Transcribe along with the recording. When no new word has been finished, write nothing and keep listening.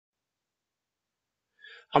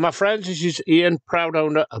And my friends, this is Ian, proud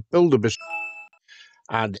owner of Buildabizonline.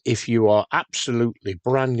 And if you are absolutely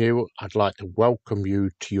brand new, I'd like to welcome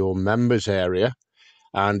you to your members area.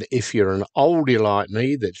 And if you're an oldie like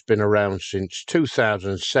me that's been around since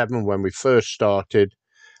 2007 when we first started,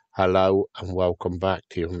 hello and welcome back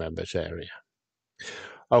to your members area.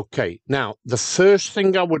 Okay, now the first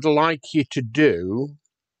thing I would like you to do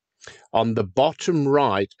on the bottom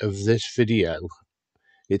right of this video,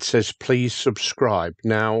 it says please subscribe.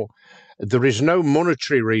 Now, there is no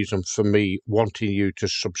monetary reason for me wanting you to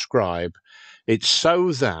subscribe. It's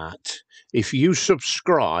so that if you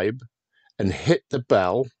subscribe and hit the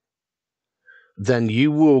bell, then you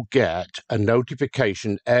will get a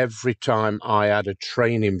notification every time I add a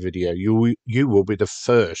training video. You will be the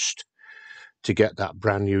first to get that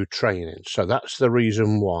brand new training. So that's the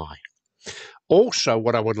reason why. Also,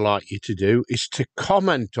 what I would like you to do is to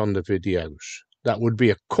comment on the videos. That would be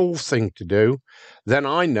a cool thing to do. Then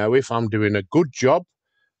I know if I'm doing a good job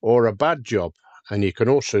or a bad job. And you can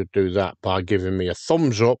also do that by giving me a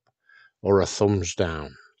thumbs up or a thumbs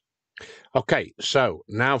down. Okay, so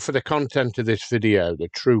now for the content of this video, the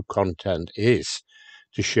true content is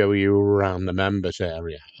to show you around the members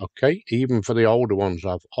area. Okay, even for the older ones,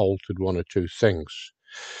 I've altered one or two things.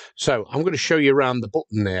 So I'm going to show you around the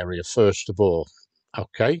button area first of all.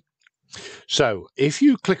 Okay, so if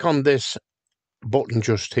you click on this button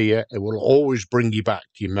just here, it will always bring you back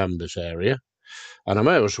to your members area. And I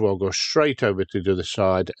may as well go straight over to the other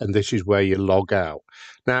side, and this is where you log out.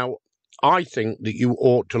 Now, I think that you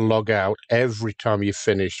ought to log out every time you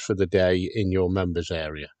finish for the day in your members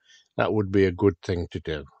area. That would be a good thing to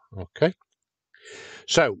do. Okay.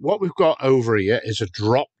 So what we've got over here is a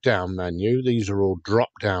drop-down menu. These are all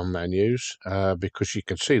drop-down menus because you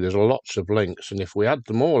can see there's lots of links. And if we add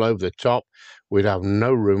them all over the top, we'd have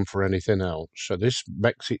no room for anything else. So this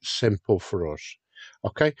makes it simple for us.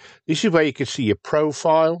 Okay, this is where you can see your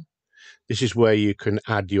profile. This is where you can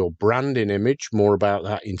add your branding image. More about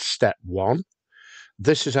that in step 1.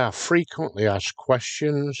 This is our frequently asked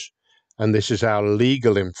questions. And this is our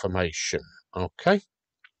legal information. Okay,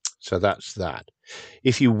 so that's that.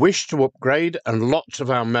 If you wish to upgrade, and lots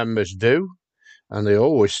of our members do, and they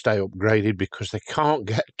always stay upgraded because they can't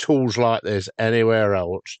get tools like this anywhere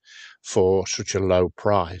else for such a low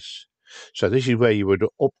price. So this is where you would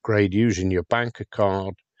upgrade using your bank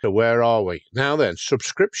card. So where are we? Now then,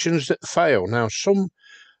 subscriptions that fail. Now some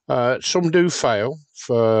do fail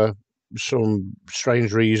for some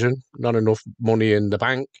strange reason, not enough money in the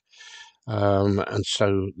bank, and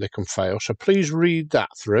so they can fail. So please read that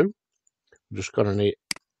through. Just got an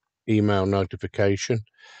email notification.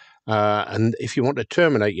 And if you want to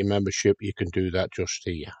terminate your membership, you can do that just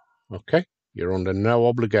here. Okay? You're under no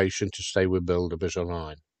obligation to stay with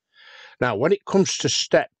Buildabizonline. Now, when it comes to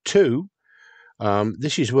step 2,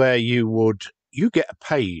 this is where you get a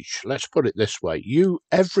page. Let's put it this way.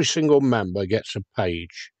 Every single member gets a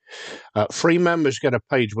page. Free members get a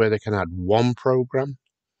page where they can add 1 program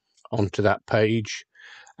onto that page.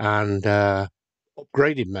 And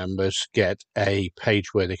upgraded members get a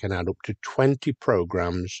page where they can add up to 20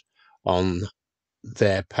 programs on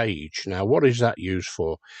their page. Now, what is that used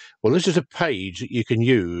for? Well, this is a page that you can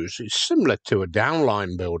use. It's similar to a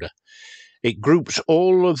downline builder. It groups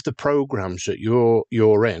all of the programs that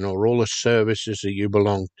you're in, or all the services that you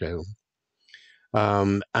belong to,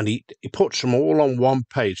 and it puts them all on one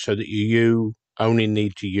page so that you only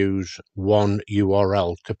need to use one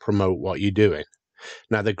URL to promote what you're doing.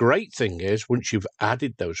 Now, the great thing is, once you've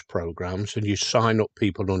added those programs and you sign up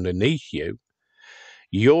people underneath you,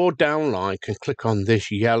 your downline can click on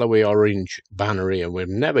this yellowy orange banner here. We've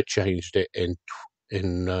never changed it in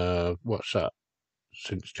what's that?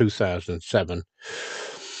 Since 2007.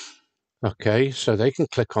 Okay, so they can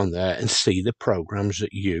click on there and see the programs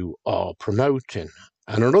that you are promoting.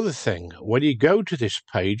 And another thing, when you go to this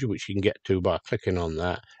page, which you can get to by clicking on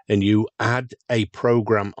that, and you add a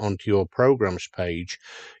program onto your programs page,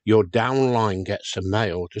 your downline gets a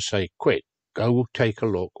mail to say, quick, go take a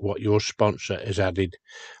look what your sponsor has added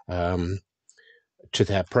to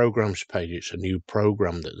their programs page. It's a new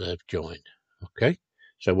program that they've joined. Okay,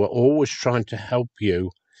 so we're always trying to help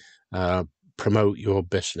you promote your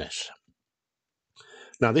business.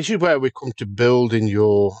 Now, this is where we come to building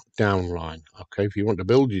your downline. Okay, if you want to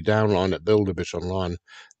build your downline at Buildabizonline,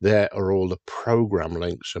 there are all the program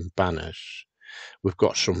links and banners. We've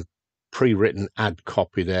got some pre-written ad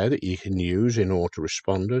copy there that you can use in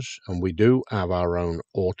autoresponders, and we do have our own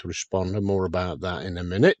autoresponder. More about that in a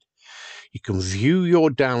minute. You can view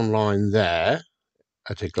your downline there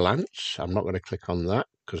at a glance. I'm not going to click on that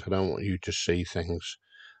because I don't want you to see things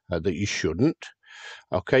that you shouldn't.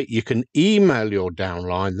 Okay, you can email your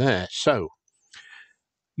downline there. So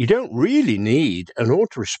you don't really need an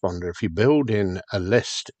autoresponder if you build in a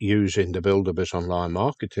list using the Buildabizonline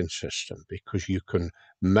marketing system, because you can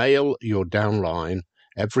mail your downline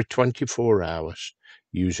every 24 hours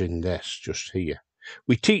using this just here.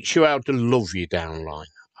 We teach you how to love your downline,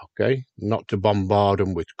 okay? Not to bombard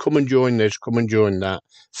them with, come and join this, come and join that.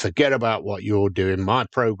 Forget about what you're doing. My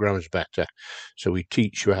program's better. So we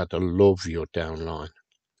teach you how to love your downline.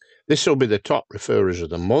 This will be the top referrers of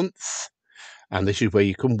the month. And this is where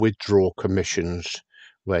you can withdraw commissions,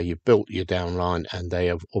 where you've built your downline and they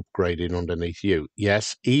have upgraded underneath you.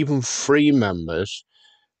 Yes, even free members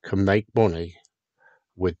can make money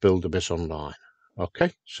with Buildabizonline.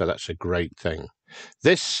 Okay, so that's a great thing.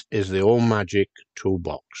 This is the All Magic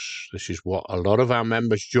Toolbox. This is what a lot of our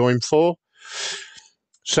members join for.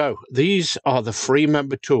 So these are the free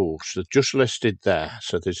member tools that are just listed there.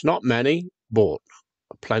 So there's not many, but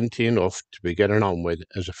plenty enough to be getting on with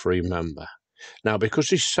as a free member. Now, because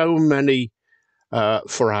there's so many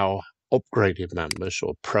for our upgraded members,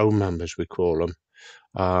 or pro members we call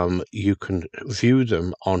them, you can view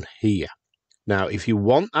them on here. Now, if you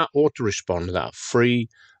want that autoresponder, that free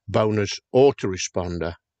bonus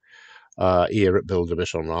autoresponder here at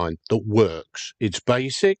Buildabizonline that works, it's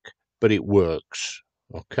basic, but it works,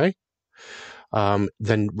 okay?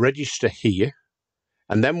 Then register here.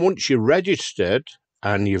 And then once you're registered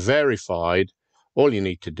and you're verified, all you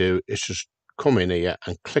need to do is just come in here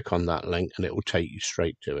and click on that link and it will take you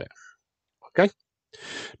straight to it. Okay.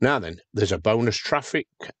 Now then, there's a bonus traffic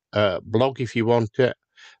blog if you want it.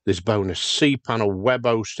 There's bonus cPanel web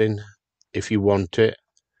hosting if you want it.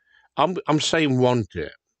 I'm saying want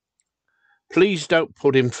it. Please don't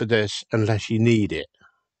put in for this unless you need it,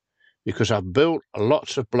 because I've built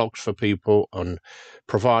lots of blogs for people and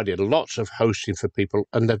provided lots of hosting for people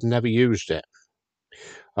and they've never used it.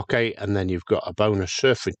 Okay, and then you've got a bonus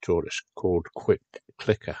surfing tool. It's called Quick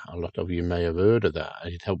Clicker. A lot of you may have heard of that.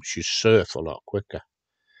 It helps you surf a lot quicker.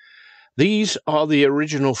 These are the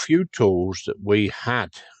original few tools that we had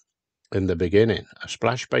in the beginning. A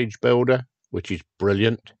splash page builder, which is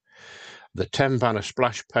brilliant. The 10-banner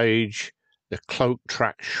splash page, the Cloak,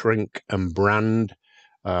 track, shrink, and brand.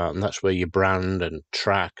 And that's where you brand and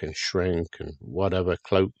track and shrink and whatever,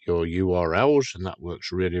 cloak your URLs, and that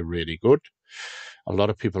works really, really good. A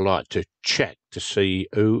lot of people like to check to see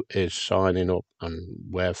who is signing up and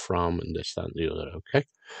where from and this, that, and the other, okay?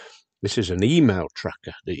 This is an email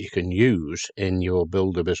tracker that you can use in your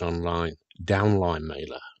Buildabizonline downline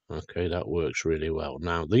mailer, okay? That works really well.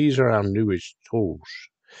 Now, these are our newest tools.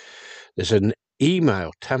 There's an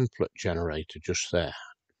email template generator just there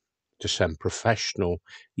to send professional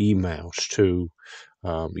emails to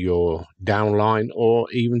your downline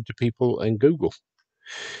or even to people in Google.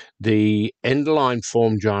 The inline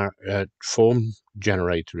form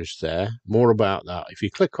generator is there. More about that. If you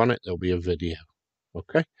click on it, there'll be a video,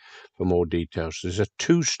 okay, for more details. There's a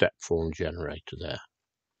two-step form generator there.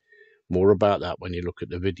 More about that when you look at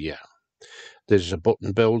the video. There's a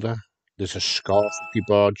button builder. There's a scarcity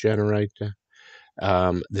bar generator.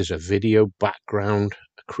 There's a video background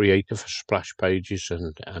creator for splash pages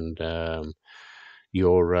and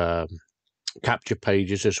your capture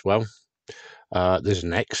pages as well. There's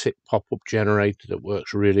an exit pop-up generator that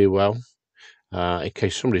works really well in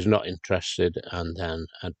case somebody's not interested, and then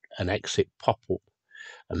an exit pop-up,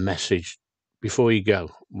 a message before you go.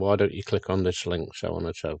 Why don't you click on this link, so on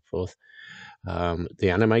and so forth. The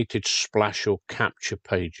animated splash or capture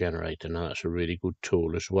page generator. Now, that's a really good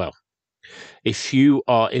tool as well. If you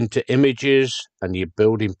are into images and you're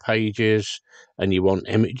building pages and you want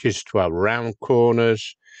images to have round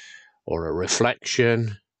corners or a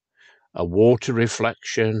reflection, a water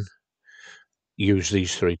reflection, use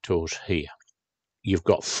these three tools here. You've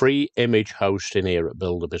got free image hosting here at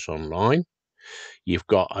Buildabizonline. You've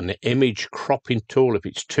got an image cropping tool. If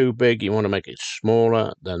it's too big, you want to make it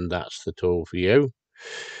smaller, then that's the tool for you.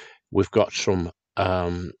 We've got some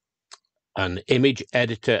an image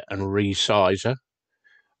editor and resizer,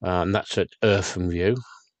 and that's at EarthenView.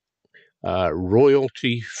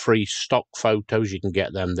 Royalty-free stock photos, you can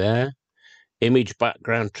get them there. Image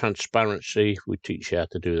background transparency, we teach you how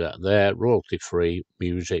to do that there. Royalty-free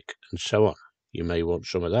music and so on. You may want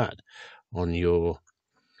some of that on your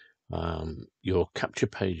capture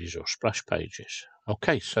pages or splash pages.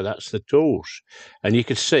 Okay, so that's the tools. And you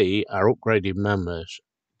can see our upgraded members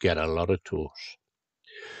get a lot of tools.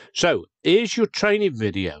 So here's your training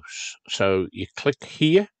videos. So you click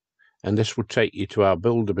here, and this will take you to our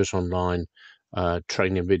Buildabizonline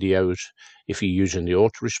training videos. If you're using the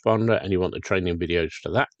autoresponder and you want the training videos for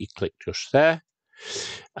that, you click just there.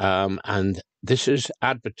 And this is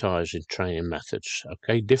advertising training methods,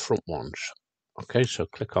 okay, different ones. Okay, so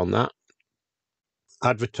click on that.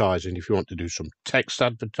 Advertising, if you want to do some text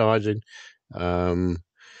advertising, you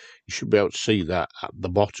should be able to see that at the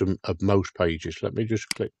bottom of most pages. Let me just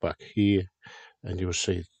click back here and you'll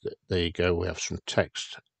see that there you go. We have some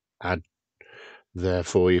text ad there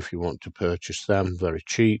for you if you want to purchase them, very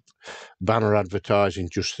cheap. Banner advertising,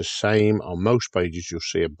 just the same. On most pages you'll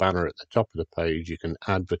see a banner at the top of the page. You can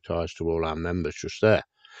advertise to all our members just there.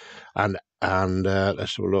 And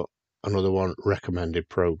let's have a look. Another one, recommended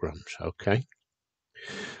programs. Okay,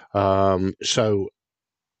 so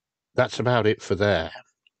that's about it for there.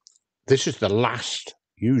 This is the last,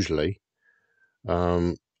 usually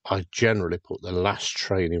I generally put the last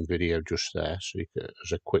training video just there, so you can,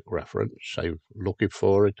 as a quick reference, say looking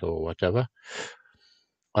for it or whatever.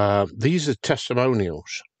 These are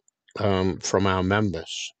testimonials from our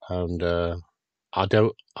members, and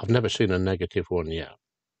I've never seen a negative one yet.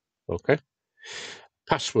 Okay.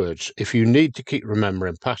 Passwords. If you need to keep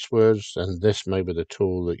remembering passwords, then this may be the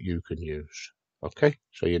tool that you can use. Okay,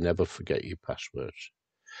 so you never forget your passwords.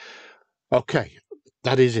 Okay,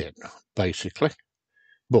 that is it, basically.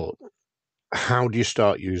 But how do you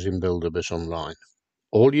start using Buildabizonline?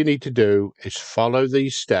 All you need to do is follow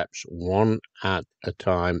these steps one at a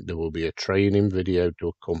time. There will be a training video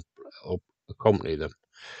to accompany them.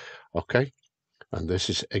 Okay, and this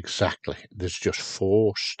is exactly, there's just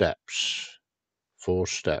 4 steps for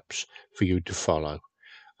you to follow.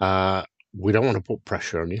 We don't want to put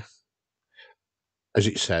pressure on you, as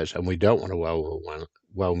it says, and we don't want to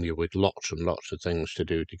overwhelm you with lots and lots of things to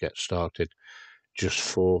do to get started. Just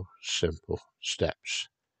 4 simple steps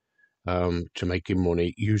to making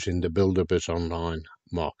money using the Buildabizonline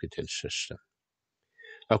marketing system.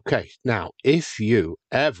 Okay, now if you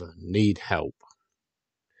ever need help,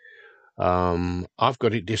 I've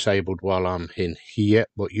got it disabled while I'm in here,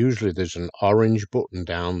 but usually there's an orange button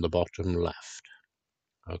down the bottom left.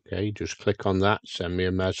 Okay, just click on that, send me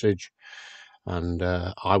a message, and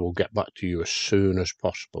I will get back to you as soon as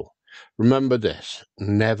possible. Remember this,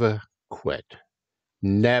 never quit.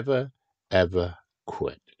 Never, ever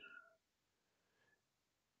quit.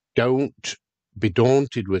 Don't be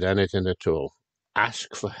daunted with anything at all.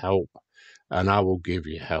 Ask for help, and I will give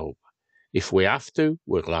you help. If we have to,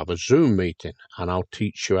 we'll have a Zoom meeting, and I'll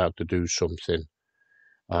teach you how to do something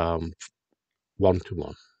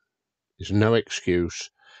one-to-one. There's no excuse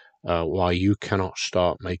why you cannot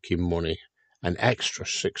start making money, an extra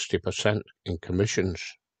 60% in commissions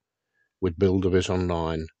with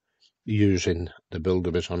Buildabizonline, using the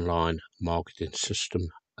Buildabizonline marketing system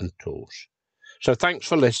and tools. So thanks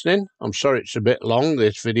for listening. I'm sorry it's a bit long,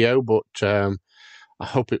 this video, but I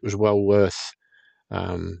hope it was well worth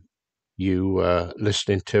you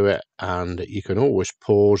listening to it. And you can always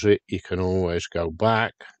pause it. You can always go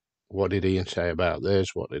back. What did Ian say about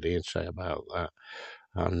this? What did Ian say about that?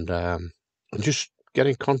 And just get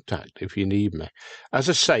in contact if you need me. As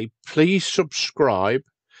I say, please subscribe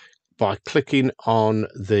by clicking on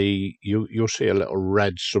the, you'll see a little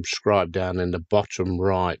red subscribe down in the bottom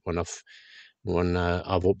right when I've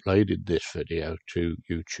uploaded this video to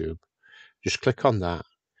YouTube. Just click on that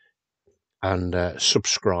and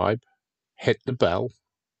subscribe, hit the bell,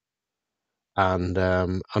 and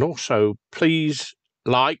also please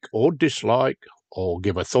like or dislike or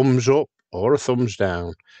give a thumbs up or a thumbs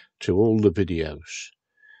down to all the videos.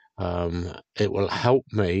 It will help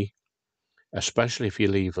me, especially if you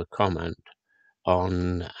leave a comment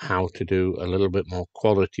on how to do a little bit more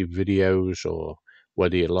quality videos, or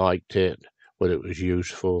whether you liked it, whether it was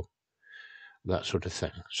useful, that sort of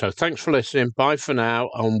thing. So thanks for listening. Bye for now,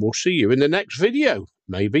 and we'll see you in the next video,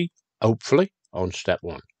 maybe, hopefully, on step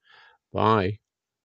 1. Bye.